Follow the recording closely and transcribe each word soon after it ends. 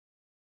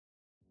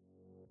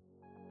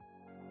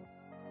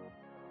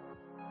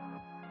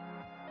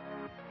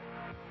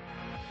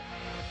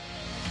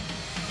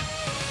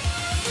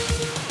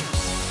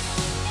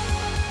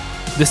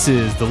This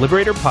is the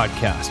Liberator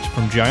Podcast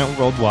from Giant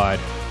Worldwide.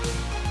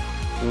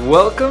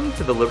 Welcome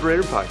to the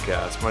Liberator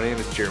Podcast. My name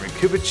is Jeremy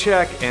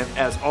Kubicek, and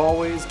as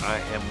always, I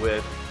am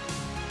with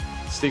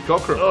Steve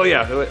Cockram. Oh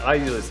yeah, I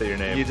usually say your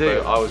name. You do.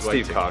 I was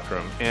Steve waiting.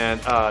 Cockram,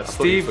 and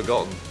Steve,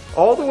 forgotten.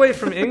 all the way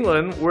from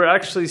England. We're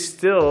actually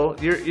still.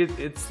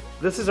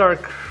 This is our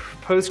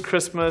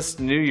post-Christmas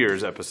New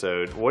Year's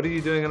episode. What are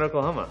you doing in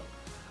Oklahoma?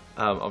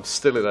 I'm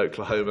still in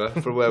Oklahoma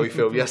from where we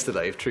filmed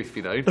yesterday, if truth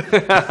be known.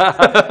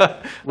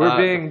 We're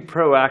being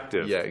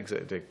proactive. Yeah,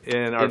 exactly.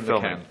 In our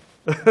filming.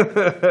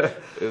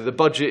 The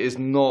budget is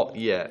not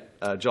yet.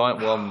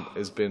 Giant One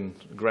has been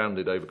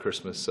grounded over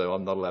Christmas, so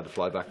I'm not allowed to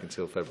fly back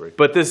until February.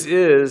 But this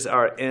is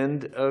our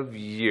end of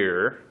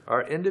year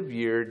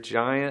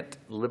Giant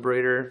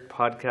Liberator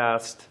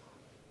Podcast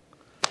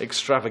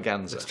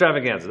Extravaganza.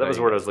 That was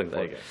the word I was looking for.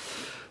 There you go.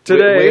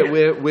 Today,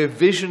 we're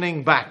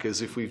visioning back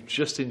as if we've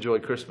just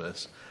enjoyed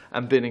Christmas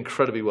and been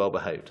incredibly well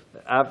behaved.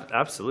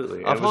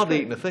 Absolutely. I've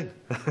hardly eaten a thing.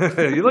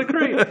 You look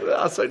great.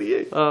 So do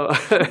you.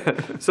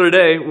 So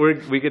today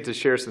we get to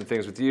share some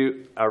things with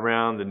you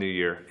around the new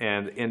year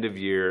and end of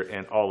year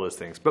and all those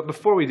things. But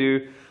before we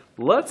do,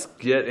 let's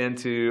get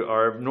into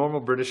our normal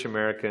British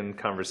American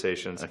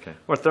conversations. Okay. I'm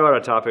going to throw out a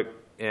topic,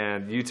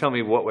 and you tell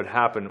me what would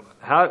happen.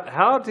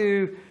 How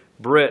do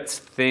Brits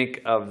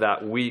think of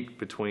that week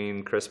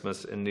between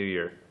Christmas and New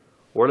Year?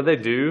 What do they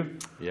do?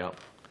 Yeah.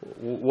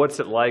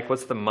 What's it like?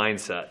 What's the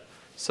mindset?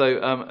 So,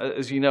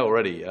 as you know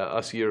already,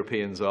 us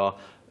Europeans are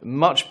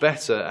much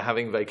better at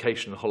having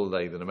vacation and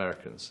holiday than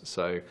Americans.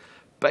 So,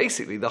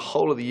 basically, the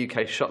whole of the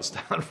UK shuts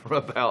down from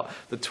about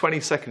the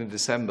 22nd of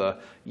December,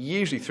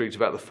 usually through to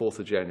about the 4th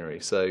of January.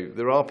 So,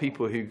 there are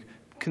people who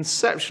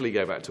conceptually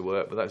go back to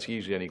work, but that's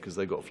usually only because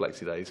they've got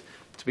flexi days.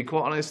 To be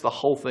quite honest, the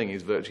whole thing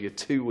is virtually a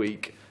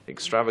 2-week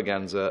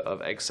extravaganza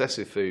of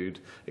excessive food,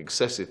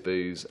 excessive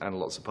booze, and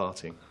lots of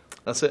partying.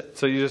 That's it.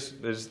 So they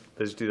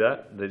just do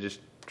that? They just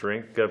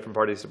drink, go from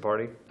party to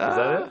party? Is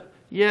that it?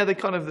 Yeah,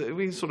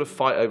 we sort of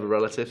fight over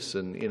relatives,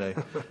 and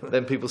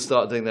then people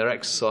start doing their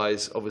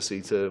exercise, obviously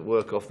to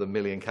work off the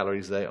 1,000,000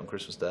 calories a day on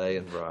Christmas Day,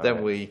 and right.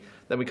 then we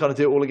kind of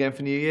do it all again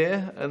for New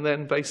Year, and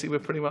then basically we're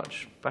pretty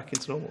much back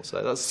into normal.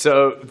 So that's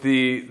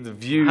the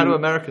view. How do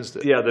Americans do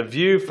it? Yeah, the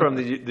view from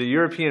the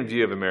European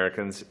view of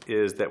Americans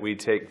is that we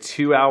take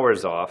 2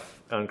 hours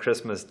off on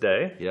Christmas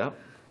Day. Yeah.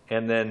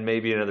 And then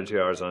maybe another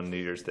 2 hours on New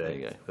Year's Day. There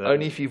you go.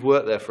 Only if you've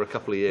worked there for a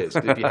couple of years.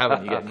 If you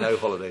haven't, you get no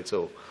holiday at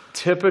all.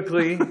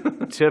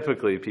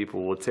 Typically,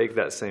 people will take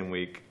that same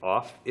week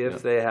off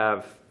if they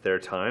have their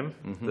time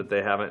that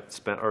they haven't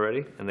spent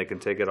already, and they can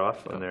take it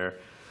off on their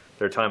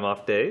time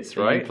off days,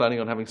 right? Are you planning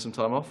on having some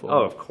time off? Or?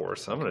 Oh, of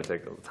course. I'm going to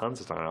take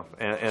tons of time off.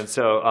 And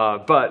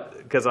so, but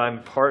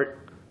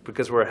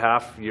because we're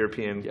half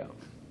European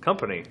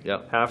company,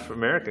 half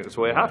American,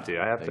 so I have to.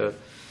 I have to.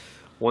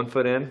 1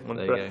 foot in, one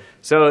foot out.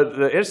 So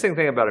the interesting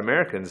thing about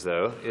Americans,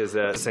 though, is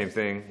that same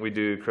thing. We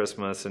do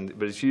Christmas,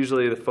 but it's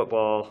usually the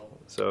football.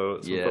 So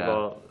some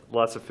football,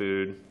 lots of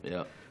food.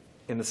 Yeah.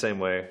 In the same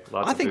way, lots of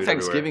food. I think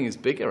Thanksgiving everywhere. is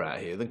bigger out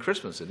here than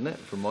Christmas, isn't it?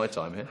 From my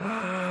time here.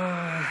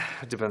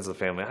 It depends on the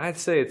family. I'd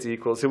say it's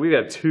equal. So we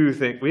have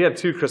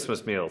two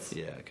Christmas meals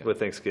with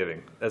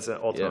Thanksgiving. That's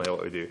ultimately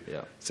what we do.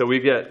 Yeah. So we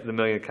get the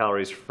 1,000,000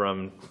 calories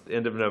from the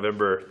end of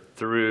November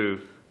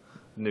through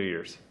New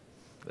Year's.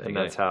 And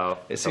that's how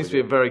it seems to be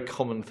a very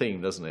common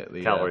theme, doesn't it?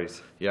 The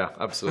calories. Yeah,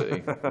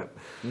 absolutely.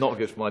 Not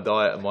good for my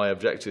diet and my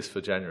objectives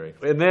for January.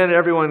 And then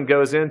everyone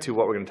goes into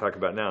what we're going to talk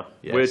about now,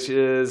 which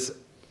is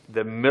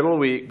the middle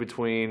week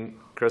between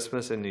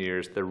Christmas and New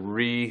Year's, the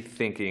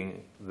rethinking,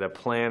 the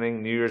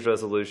planning, New Year's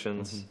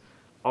resolutions,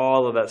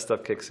 all of that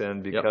stuff kicks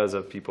in because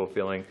of people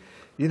feeling,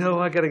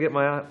 I got to get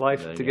my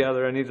life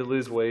together. I need to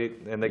lose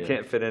weight, and they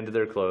can't fit into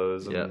their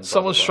clothes. And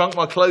Someone's shrunk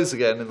my clothes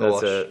again in the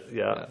wash. That's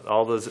it.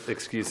 All those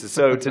excuses.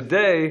 So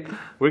today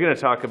we're going to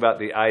talk about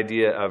the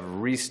idea of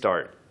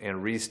restart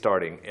and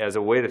restarting as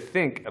a way to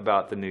think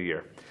about the new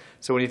year.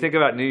 So when you think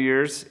about New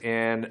Year's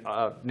and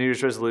New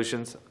Year's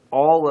resolutions,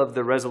 all of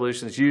the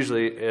resolutions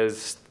usually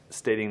is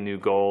stating new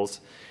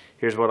goals.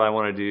 Here's what I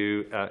want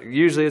to do.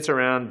 Usually it's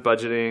around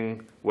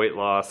budgeting, weight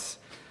loss,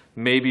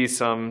 maybe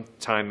some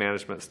time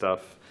management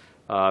stuff.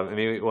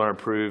 Maybe we want to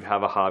improve,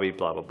 have a hobby,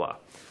 blah, blah, blah.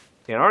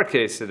 In our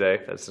case today,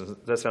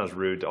 that sounds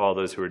rude to all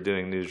those who are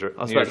doing New Year's resolutions.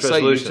 I was about to say,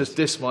 you just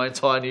dissed my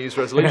entire New Year's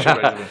resolution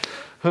regimen.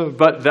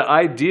 But the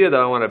idea that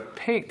I want to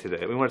paint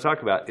today, we want to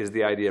talk about, is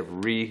the idea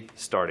of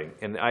restarting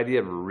and the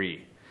idea of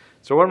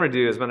So what I'm going to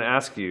do is I'm going to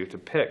ask you to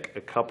pick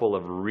a couple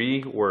of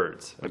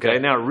words. Okay?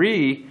 Now,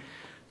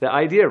 the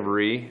idea of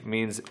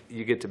means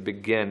you get to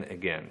begin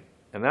again.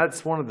 And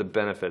that's one of the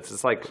benefits.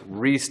 It's like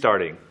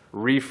restarting,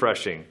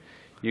 refreshing.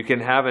 You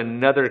can have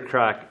another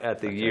crack at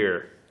the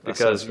year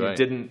because you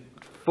didn't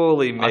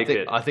fully make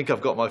it. I think I've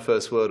got my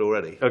first word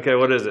already. Okay,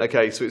 what is it?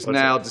 Okay, so it's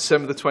now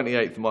December the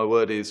 28th, and my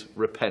word is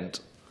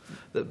repent.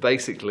 That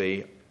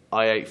basically,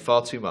 I ate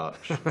far too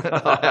much.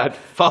 I had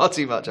far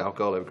too much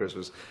alcohol over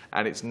Christmas,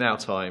 and it's now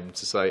time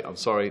to say, I'm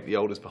sorry, the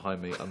old is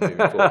behind me, I'm moving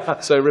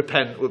forward. So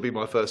repent would be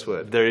my first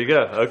word. There you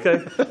go. Okay.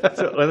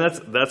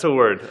 And that's a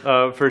word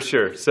for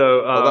sure.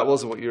 So that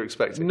wasn't what you were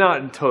expecting.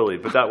 Not totally,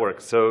 but that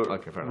works. So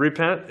Okay, fair enough.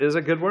 repent is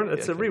a good word.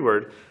 It's a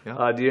re-word.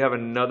 Yeah. Do you have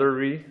another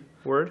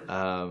re-word?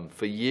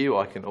 For you,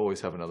 I can always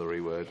have another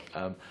re-word.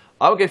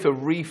 I would go for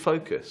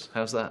refocus.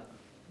 How's that?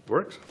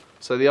 Works.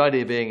 So the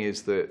idea being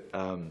is that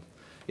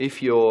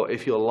if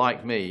you're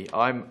like me,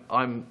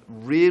 I'm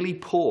really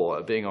poor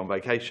at being on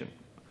vacation.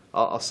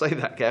 I'll say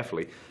that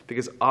carefully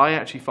because I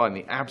actually find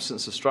the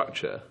absence of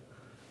structure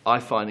I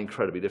find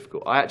incredibly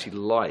difficult. I actually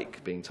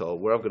like being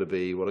told where I've got to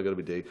be, what I've got to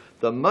be doing.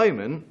 The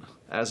moment,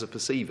 as a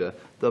perceiver,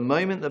 the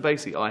moment that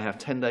basically I have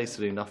 10 days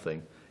to do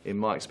nothing, in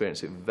my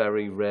experience, it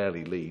very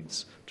rarely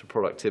leads to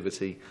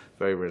productivity,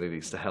 very rarely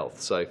leads to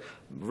health. So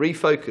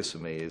refocus for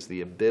me is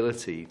the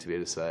ability to be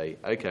able to say,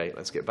 okay,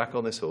 let's get back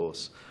on this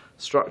horse.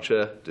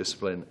 Structure,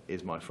 discipline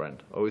is my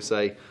friend. I always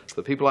say,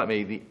 for people like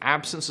me, the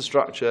absence of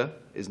structure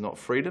is not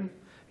freedom.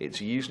 It's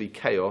usually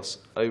chaos,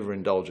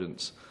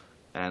 overindulgence,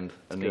 and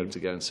a need to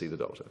go and see the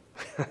doctor.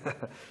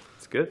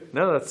 That's good.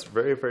 No, that's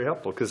very, very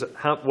helpful. Because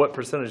what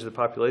percentage of the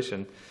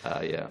population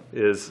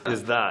is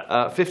that?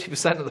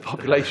 50% of the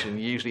population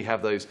usually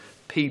have those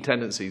P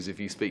tendencies if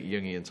you speak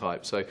Jungian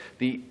type. So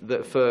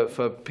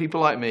for people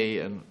like me,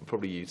 and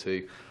probably you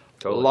too,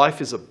 life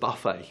is a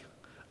buffet.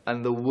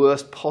 And the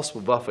worst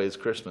possible buffet is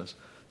Christmas.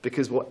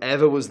 Because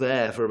whatever was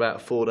there for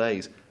about 4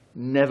 days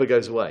never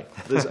goes away.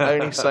 There's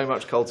only so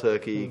much cold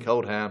turkey,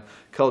 cold ham,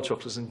 cold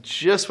chocolates. And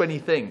just when you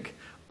think,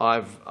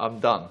 I'm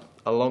done,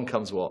 along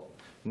comes what?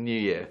 New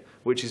Year,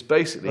 which is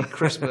basically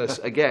Christmas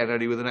again,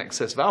 only with an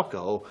excess of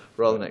alcohol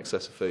rather than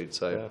excess of food.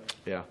 So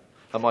yeah.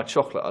 And my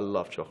chocolate, I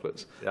love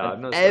chocolates. Yeah,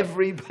 and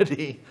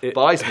everybody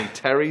buys me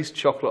Terry's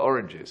chocolate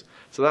oranges.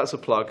 So that's a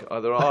plug.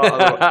 There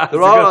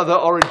are other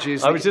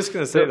oranges. I was just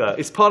going to say that.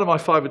 It's part of my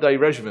 5-a-day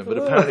regimen, but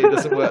apparently it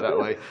doesn't work that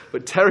way.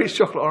 But Terry's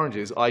chocolate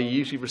oranges, I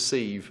usually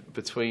receive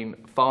between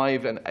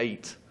 5 and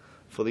 8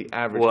 for the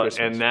average Christmas.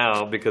 And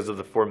now, because of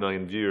the 4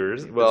 million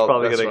viewers, it's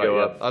probably going to go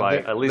up by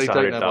at least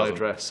 100,000. They don't have my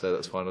address, so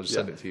that's fine. I'll just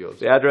send it to yours.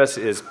 The address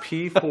is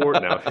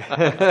P4.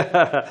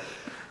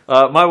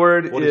 No. My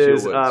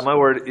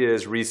word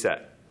is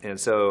reset. And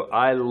so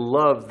I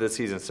love this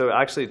season. So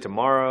actually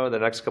tomorrow, the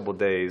next couple of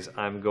days,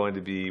 I'm going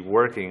to be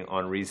working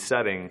on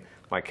resetting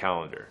my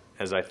calendar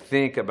as I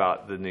think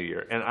about the new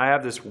year. And I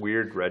have this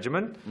weird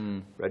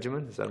regimen.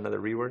 Regimen? Is that another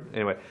re-word?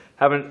 Anyway,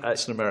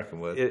 it's an American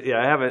word.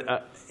 I have an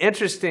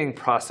interesting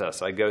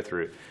process I go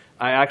through.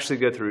 I actually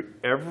go through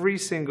every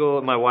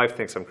single, my wife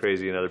thinks I'm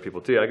crazy and other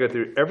people too. I go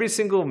through every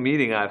single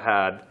meeting I've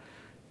had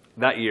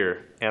that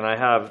year. And I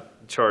have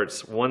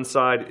charts. One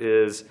side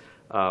is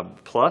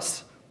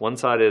plus, one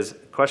side is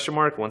question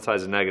mark, one side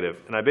is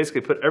negative. And I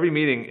basically put every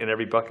meeting in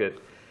every bucket.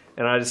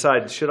 And I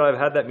decide, should I have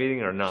had that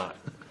meeting or not?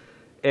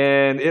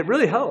 And it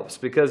really helps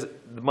because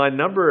my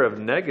number of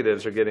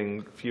negatives are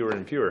getting fewer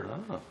and fewer.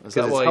 Is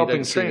that why you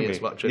don't see me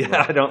as much anymore?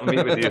 Yeah, I don't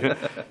meet with you.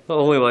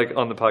 Only like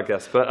on the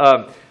podcast.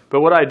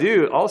 But what I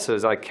do also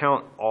is I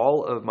count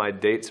all of my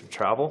dates of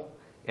travel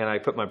and I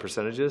put my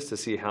percentages to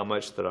see how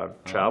much that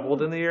I've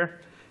traveled in the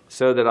year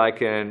so that I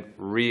can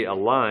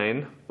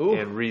realign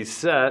and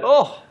reset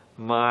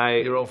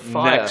my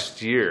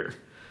next year.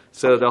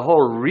 So the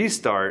whole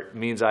restart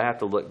means I have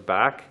to look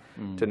back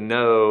to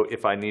know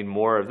if I need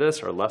more of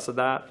this or less of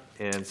that.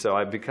 And so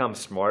I become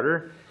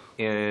smarter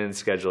in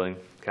scheduling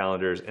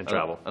calendars and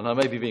travel. And I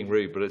may be being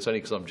rude, but it's only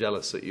because I'm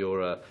jealous that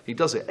you're... he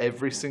does it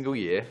every single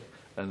year.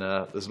 And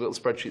there's a little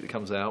spreadsheet that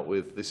comes out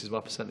with, this is my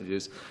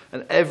percentages.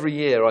 And every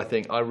year I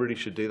think, I really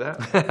should do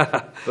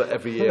that. But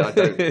every year I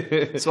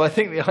don't. So I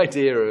think the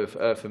idea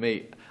of, for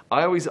me,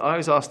 I always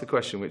ask the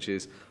question, which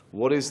is,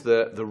 what is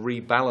the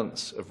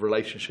rebalance of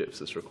relationships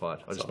that's required?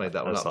 I just made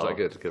that one up. Was that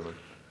good? Good one.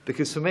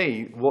 Because for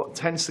me, what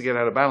tends to get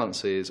out of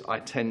balance is I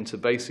tend to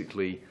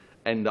basically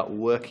end up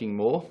working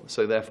more.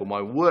 So therefore,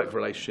 my work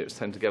relationships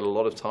tend to get a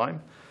lot of time.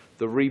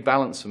 The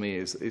rebalance for me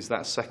is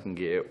that second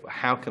gear.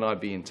 How can I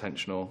be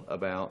intentional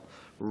about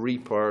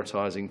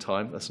reprioritizing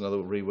time? That's another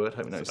re-word.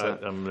 Hope you noticed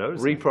that. I'm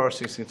noticing.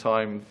 Reprioritizing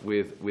time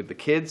with the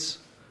kids,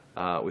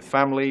 with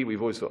family.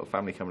 We've always got a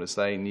family coming to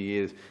stay. New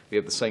Year's, we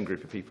have the same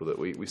group of people that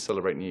we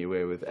celebrate New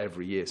Year with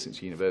every year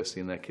since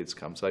university, and their kids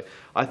come. So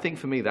I think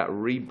for me, that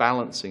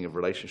rebalancing of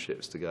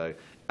relationships to go,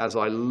 as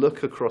I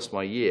look across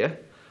my year,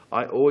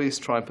 I always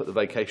try and put the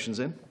vacations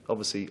in.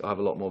 Obviously, I have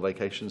a lot more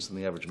vacations than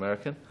the average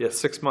American. Yeah,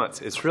 6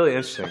 months. It's really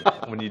interesting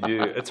when you do.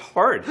 It's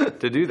hard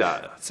to do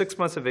that. 6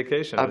 months of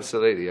vacation.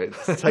 Absolutely. It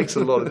takes a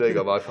lot of doing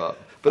on my part.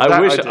 But I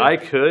wish I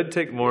could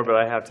take more, but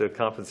I have to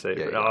compensate.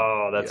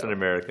 That's an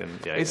American.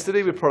 Yeah, it's to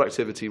do with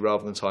productivity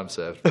rather than time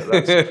served. But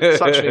that's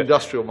such an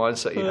industrial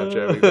mindset you have,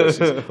 Jeremy.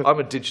 Versus, I'm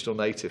a digital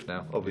native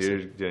now, obviously.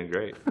 You're doing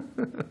great.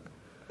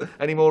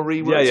 Any more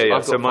rewords? Yeah.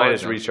 So mine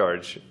is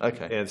recharge.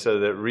 Okay. And so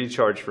the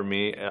recharge for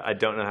me, I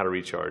don't know how to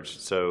recharge.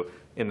 So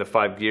in the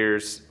 5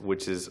 gears,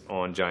 which is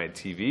on Giant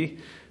TV,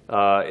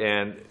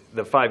 And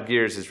the 5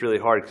 gears is really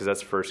hard because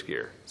that's first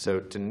gear. So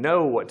to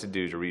know what to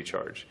do to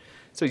recharge.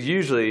 So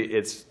usually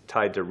it's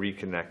tied to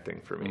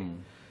reconnecting for me.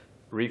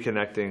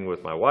 Reconnecting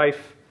with my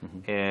wife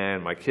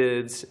and my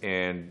kids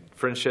and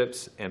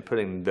friendships, and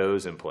putting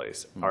those in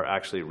place are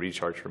actually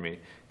recharge for me.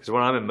 Because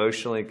when I'm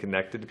emotionally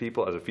connected to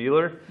people as a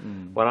feeler,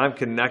 when I'm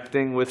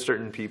connecting with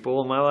certain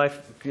people in my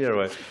life,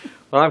 when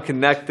I'm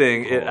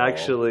connecting, it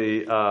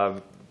actually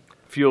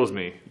fuels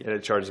me and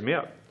it charges me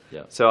up.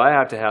 Yeah. So I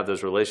have to have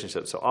those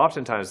relationships. So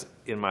oftentimes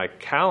in my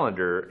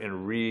calendar,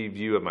 in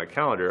review of my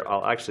calendar,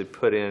 I'll actually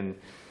put in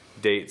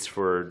dates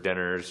for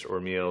dinners or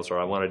meals, or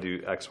I want to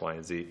do X, Y,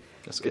 and Z.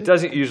 It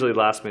doesn't usually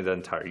last me the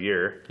entire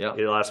year. Yeah.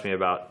 It lasts me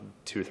about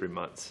 2 or 3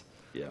 months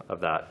of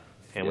that.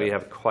 And we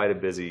have quite a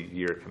busy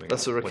year coming up.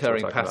 That's a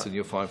recurring pattern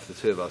you'll find for the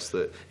two of us,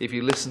 that if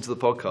you listen to the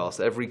podcast,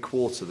 every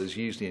quarter there's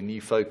usually a new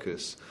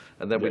focus,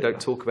 and then we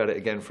don't talk about it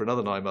again for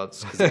another 9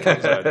 months because it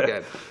comes out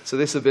again. So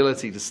this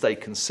ability to stay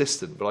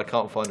consistent, but I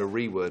can't find a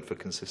reword for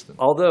consistent.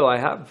 Although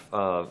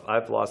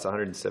I've lost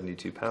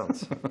 172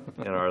 pounds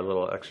in our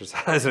little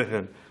exercise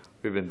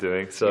we've been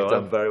doing. So You've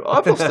done very well.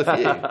 I've lost a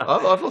few.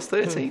 I've lost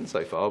 13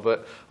 so far,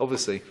 but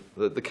obviously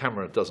the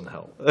camera doesn't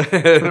help.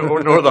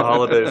 nor the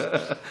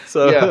holidays.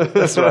 So yeah,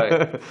 that's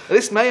right.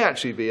 This may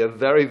actually be a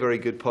very, very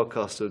good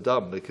podcast to have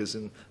done, because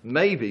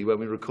maybe when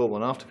we record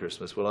one after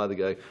Christmas, we'll either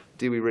go,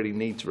 do we really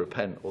need to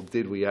repent, or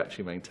did we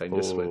actually maintain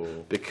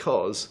discipline?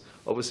 Because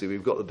obviously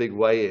we've got the big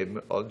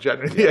weigh-in on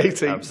January the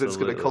 18th. That's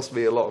going to cost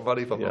me a lot of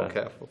money if I'm not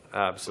careful.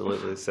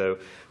 Absolutely. So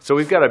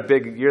we've got a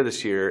big year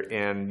this year,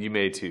 and you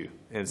may too.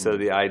 And so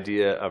the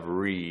idea of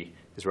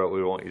is what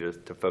we want you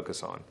to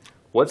focus on.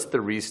 What's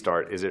the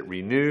restart? Is it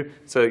renew?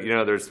 So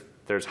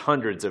there's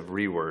hundreds of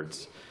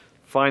rewords.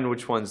 Find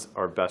which ones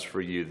are best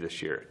for you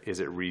this year. Is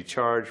it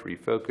recharge,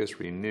 refocus,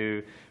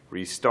 renew,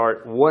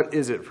 restart? What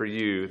is it for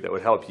you that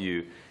would help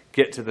you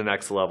get to the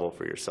next level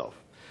for yourself?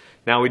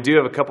 Now, we do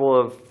have a couple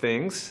of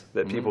things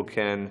that people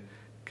can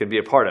be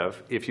a part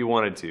of if you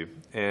wanted to.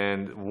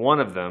 And one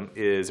of them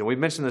is, and we've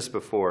mentioned this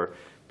before,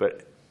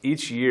 but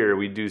each year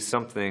we do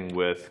something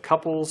with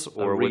couples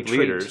or with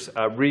leaders.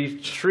 A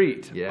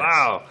retreat. Yes.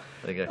 Wow.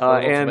 There you go.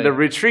 And the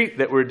retreat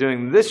that we're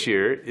doing this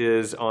year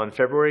is on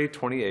February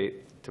 28th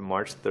to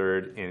March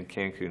 3rd in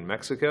Cancun,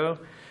 Mexico.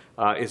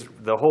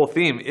 The whole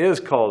theme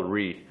is called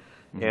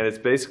and it's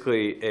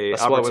basically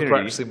That's opportunity. why we're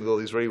practicing with all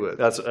these rewords.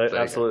 That's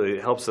absolutely.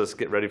 It helps us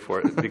get ready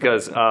for it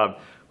because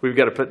we've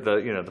got to put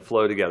the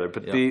flow together.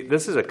 But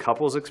this is a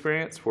couples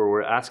experience where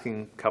we're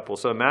asking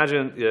couples. So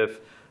imagine if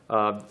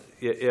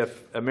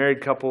a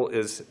married couple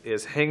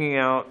is hanging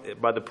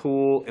out by the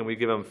pool and we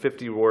give them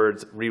 50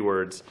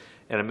 rewords,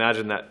 and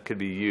imagine that could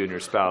be you and your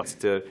spouse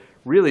to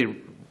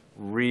really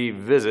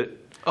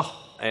revisit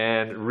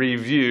and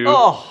review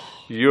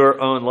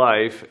your own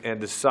life and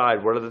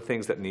decide what are the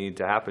things that need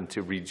to happen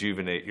to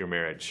rejuvenate your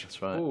marriage.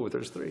 That's right. Ooh,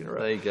 there's 3 in a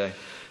row. There you go.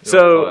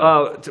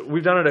 So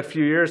we've done it a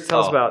few years. Tell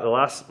us about the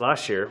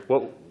last year.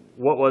 What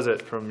was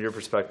it from your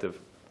perspective?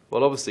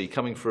 Well, obviously,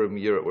 coming from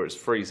Europe where it's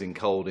freezing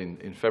cold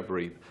in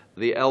February,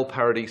 the El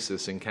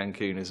Paradisus in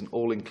Cancun is an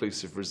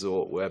all-inclusive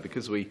resort where,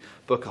 because we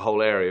book a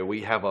whole area,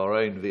 we have our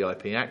own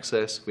VIP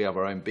access, we have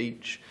our own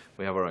beach,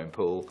 we have our own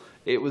pool.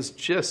 It was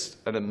just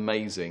an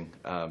amazing,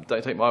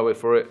 don't take my word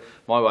for it,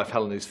 my wife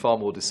Helen, who's far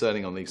more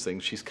discerning on these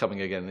things, she's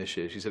coming again this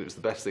year. She said it was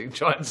the best thing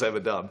Giant's ever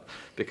done,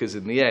 because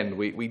in the end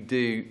we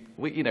do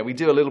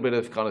a little bit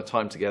of kind of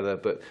time together,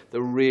 but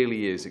there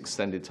really is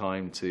extended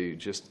time to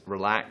just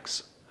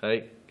relax,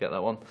 hey, get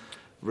that one,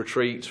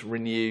 retreat,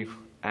 renew,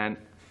 and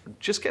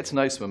just get to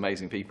know some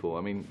amazing people.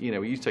 I mean,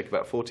 we used to take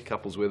about 40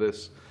 couples with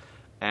us,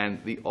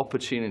 and the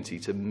opportunity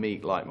to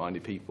meet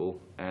like-minded people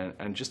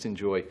and just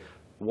enjoy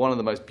one of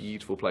the most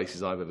beautiful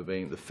places I've ever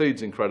been. The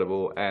food's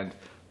incredible, and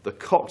the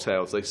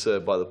cocktails they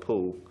serve by the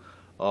pool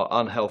are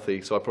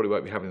unhealthy, so I probably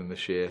won't be having them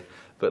this year.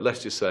 But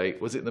let's just say,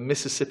 was it the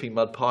Mississippi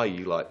mud pie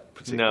you liked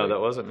particularly? No, that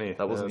wasn't me.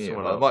 That wasn't you.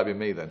 Well, it might be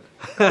me then.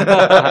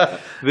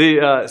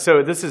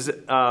 So this is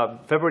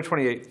February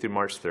 28th through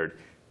March 3rd.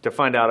 To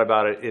find out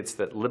about it, it's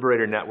at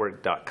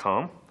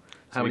liberatornetwork.com.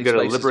 How many go to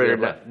spaces do we have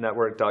left?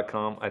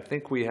 liberatornetwork.com. I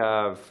think we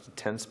have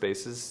 10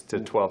 spaces to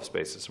 12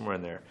 spaces, somewhere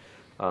in there,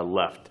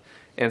 left.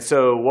 And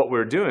so what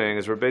we're doing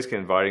is we're basically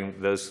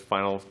inviting those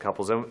final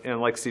couples.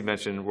 And like Steve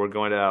mentioned, we're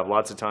going to have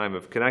lots of time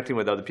of connecting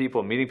with other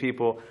people, meeting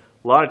people,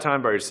 a lot of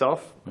time by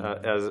yourself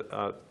as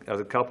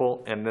a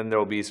couple, and then there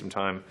will be some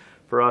time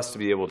for us to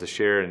be able to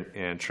share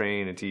and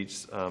train and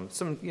teach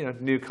some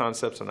new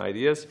concepts and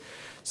ideas.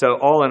 So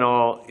all in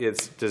all,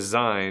 it's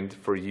designed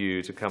for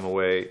you to come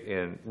away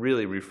and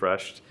really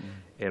refreshed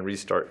and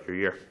restart your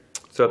year.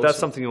 So if that's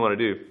something you want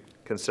to do,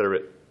 consider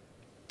it.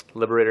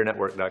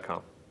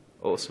 liberatornetwork.com.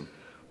 Awesome.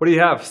 What do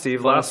you have,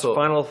 Steve? Final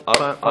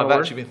thought. I've word?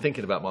 actually been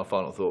thinking about my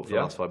final thought for the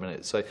last 5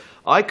 minutes. So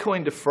I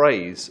coined a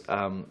phrase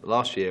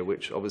last year,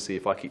 which obviously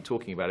if I keep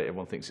talking about it,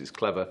 everyone thinks it's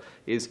clever,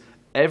 is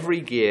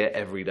every gear,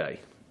 every day.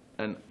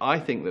 And I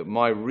think that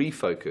my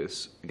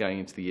refocus going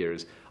into the year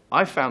is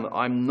I found that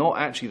I'm not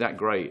actually that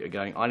great at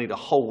going, I need a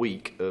whole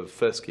week of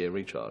first gear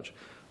recharge.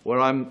 Where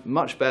I'm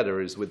much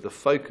better is with the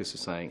focus of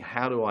saying,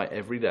 how do I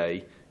every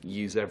day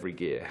use every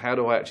gear? How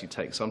do I actually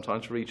take some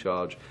time to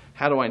recharge?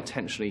 How do I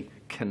intentionally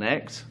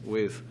connect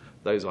with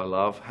those I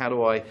love? How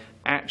do I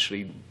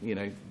actually,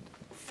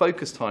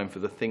 focus time for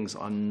the things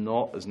I'm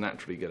not as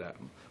naturally good at?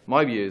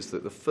 My view is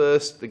that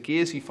the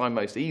gears you find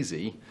most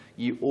easy,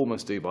 you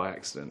almost do by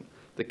accident.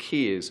 The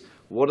key is,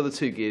 what are the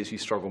 2 gears you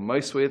struggle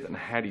most with, and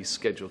how do you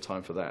schedule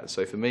time for that?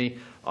 So for me,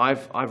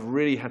 I've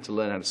really had to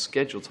learn how to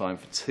schedule time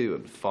for 2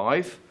 and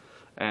 5,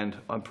 and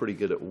I'm pretty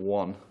good at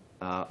 1,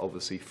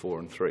 obviously 4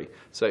 and 3.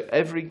 So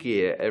every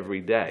gear, every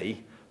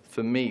day,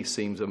 for me,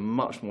 seems a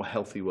much more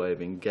healthy way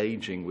of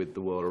engaging with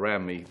the world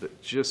around me that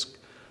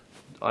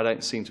I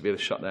don't seem to be able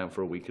to shut down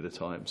for a week at a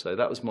time. So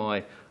that was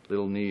my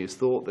little New Year's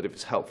thought, that if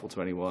it's helpful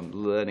to anyone,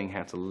 learning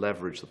how to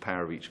leverage the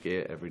power of each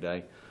gear every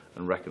day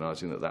and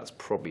recognizing that that's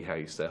probably how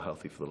you stay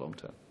healthy for the long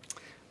term.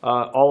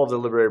 All of the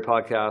Liberator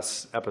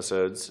Podcast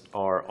episodes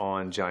are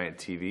on Giant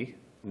TV.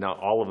 Now,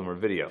 all of them are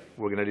video.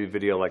 We're going to do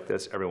video like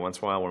this every once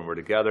in a while when we're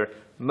together.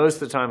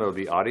 Most of the time, it'll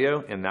be audio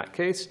in that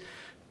case.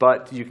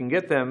 But you can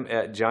get them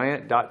at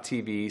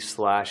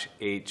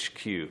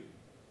giant.tv/HQ.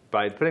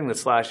 By putting the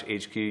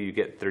 /HQ, you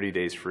get 30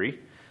 days free.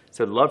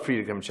 So I'd love for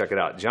you to come check it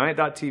out.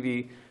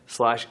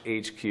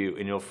 Giant.tv/HQ,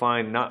 and you'll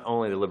find not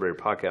only the Liberator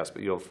Podcast,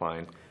 but you'll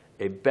find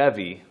a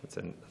bevy, that's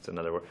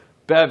another word,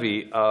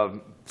 bevy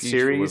of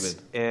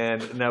series,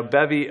 and now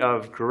bevy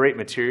of great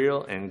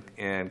material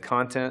and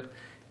content,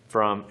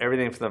 from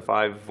everything from the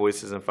 5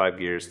 voices and 5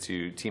 gears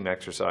to team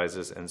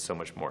exercises and so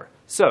much more.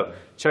 So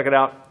check it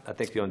out. I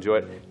think you'll enjoy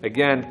it.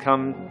 Again,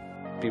 come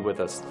be with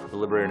us at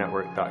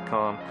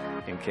theliberatornetwork.com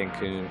in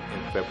Cancun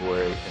in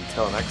February.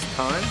 Until next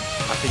time,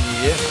 Happy New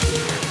Year.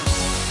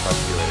 Talk to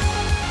you later.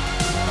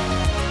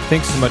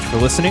 Thanks so much for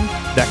listening.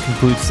 That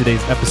concludes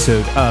today's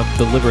episode of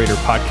the Liberator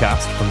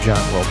Podcast from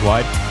Giant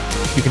Worldwide.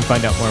 You can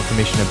find out more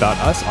information about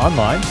us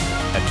online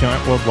at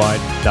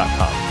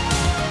giantworldwide.com.